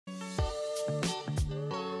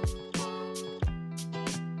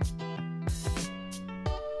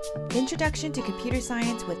Introduction to Computer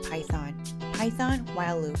Science with Python. Python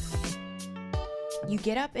while loop. You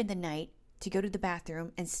get up in the night to go to the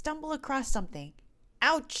bathroom and stumble across something.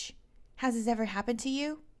 Ouch! Has this ever happened to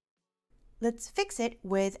you? Let's fix it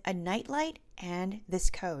with a nightlight and this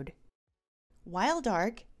code. While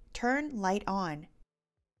dark, turn light on.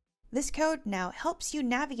 This code now helps you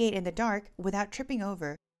navigate in the dark without tripping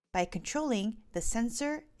over by controlling the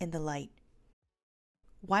sensor in the light.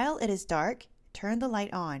 While it is dark, turn the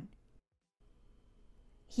light on.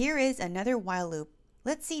 Here is another while loop.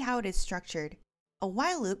 Let's see how it is structured. A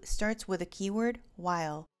while loop starts with a keyword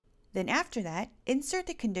while. Then after that, insert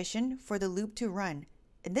the condition for the loop to run.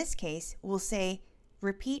 In this case, we'll say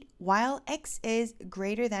repeat while x is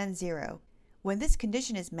greater than 0. When this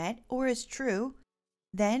condition is met or is true,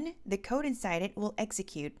 then the code inside it will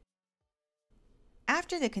execute.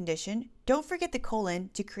 After the condition, don't forget the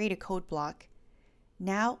colon to create a code block.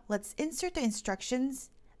 Now let's insert the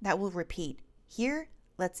instructions that will repeat. Here,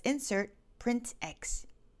 let's insert print x.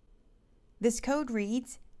 This code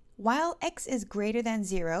reads, while x is greater than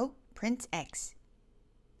 0, print x.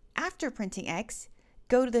 After printing x,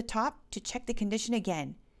 go to the top to check the condition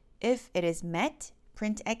again. If it is met,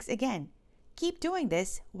 print x again. Keep doing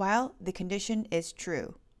this while the condition is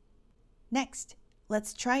true. Next,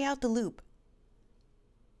 let's try out the loop.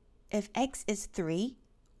 If x is 3,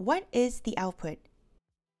 what is the output?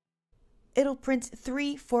 It'll print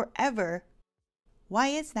 3 forever. Why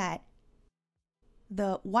is that?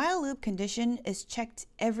 The while loop condition is checked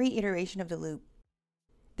every iteration of the loop.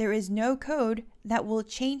 There is no code that will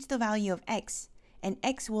change the value of x, and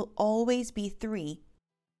x will always be 3,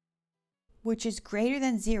 which is greater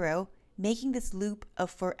than 0, making this loop a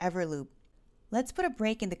forever loop. Let's put a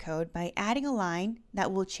break in the code by adding a line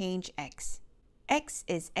that will change x. X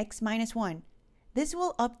is x minus 1. This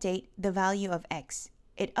will update the value of x.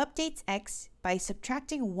 It updates x by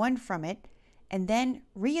subtracting 1 from it and then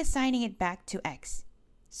reassigning it back to x.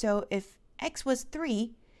 So if x was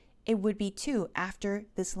 3, it would be 2 after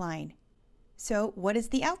this line. So what is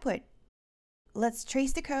the output? Let's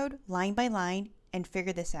trace the code line by line and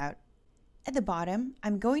figure this out. At the bottom,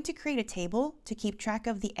 I'm going to create a table to keep track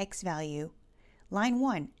of the x value. Line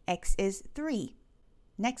 1, x is 3.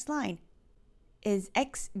 Next line, is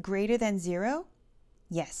x greater than 0?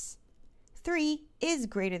 Yes. 3 is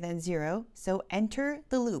greater than 0, so enter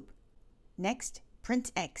the loop. Next,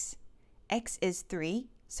 print x. X is 3,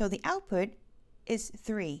 so the output is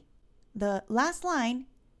 3. The last line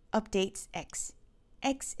updates x.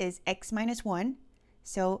 X is x minus 1,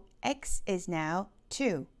 so x is now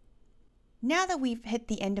 2. Now that we've hit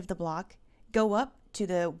the end of the block, go up to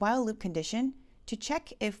the while loop condition to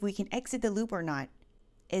check if we can exit the loop or not.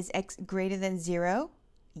 Is x greater than 0?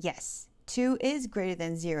 Yes. 2 is greater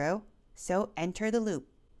than 0, so enter the loop.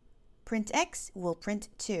 Print x will print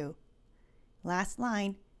 2. Last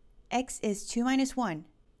line, x is 2 minus 1.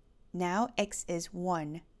 Now x is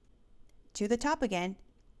 1. To the top again,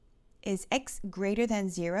 is x greater than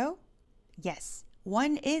 0? Yes.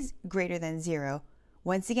 1 is greater than 0.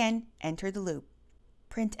 Once again, enter the loop.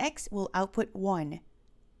 Print x will output 1.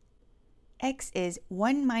 X is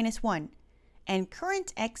 1 minus 1, and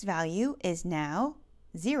current x value is now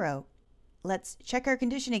 0. Let's check our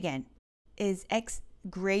condition again. Is x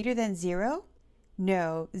greater than 0?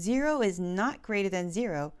 No, 0 is not greater than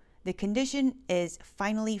 0. The condition is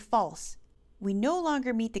finally false. We no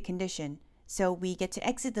longer meet the condition, so we get to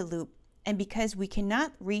exit the loop, and because we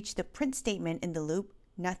cannot reach the print statement in the loop,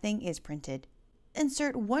 nothing is printed.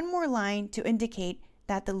 Insert one more line to indicate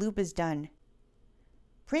that the loop is done.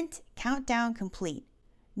 Print countdown complete.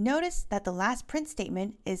 Notice that the last print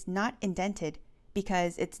statement is not indented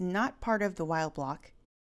because it's not part of the while block.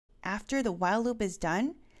 After the while loop is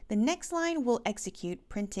done, the next line will execute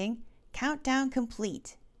printing countdown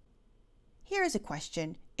complete. Here is a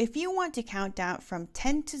question. If you want to count down from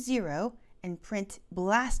 10 to 0 and print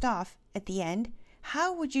blast off at the end,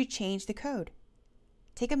 how would you change the code?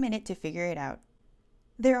 Take a minute to figure it out.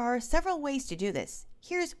 There are several ways to do this.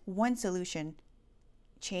 Here's one solution.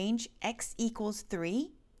 Change x equals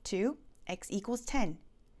 3 to x equals 10,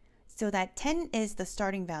 so that 10 is the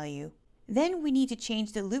starting value. Then we need to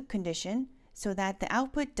change the loop condition so that the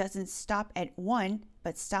output doesn't stop at 1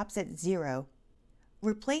 but stops at 0.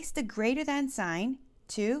 Replace the greater than sign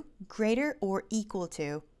to greater or equal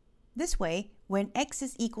to. This way, when x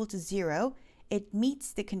is equal to 0, it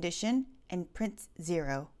meets the condition and prints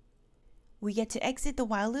 0. We get to exit the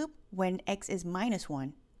while loop when x is minus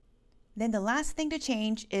 1. Then the last thing to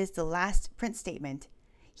change is the last print statement.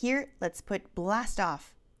 Here, let's put blast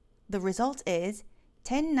off. The result is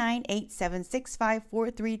 10, 9, 8, 7, 6, 5,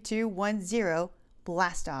 4, 3, 2, 1, 0,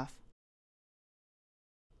 blast off.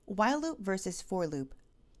 while loop versus for loop.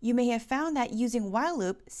 You may have found that using while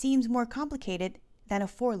loop seems more complicated than a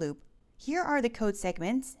for loop. Here are the code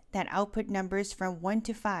segments that output numbers from 1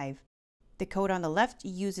 to 5. The code on the left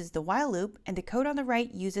uses the while loop and the code on the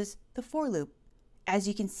right uses the for loop. As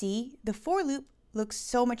you can see, the for loop looks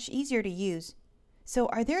so much easier to use. So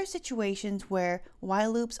are there situations where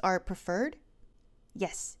while loops are preferred?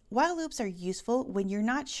 Yes, while loops are useful when you're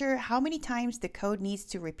not sure how many times the code needs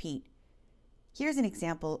to repeat. Here's an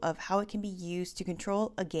example of how it can be used to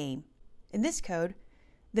control a game. In this code,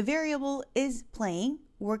 the variable isPlaying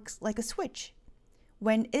works like a switch.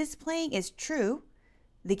 When isPlaying is true,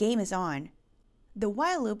 the game is on. The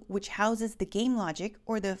while loop, which houses the game logic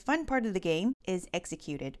or the fun part of the game, is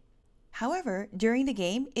executed. However, during the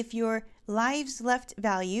game, if your lives left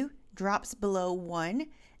value drops below 1,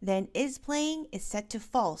 then isPlaying is set to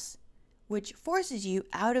false, which forces you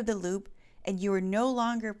out of the loop and you are no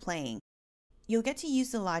longer playing. You'll get to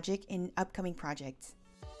use the logic in upcoming projects.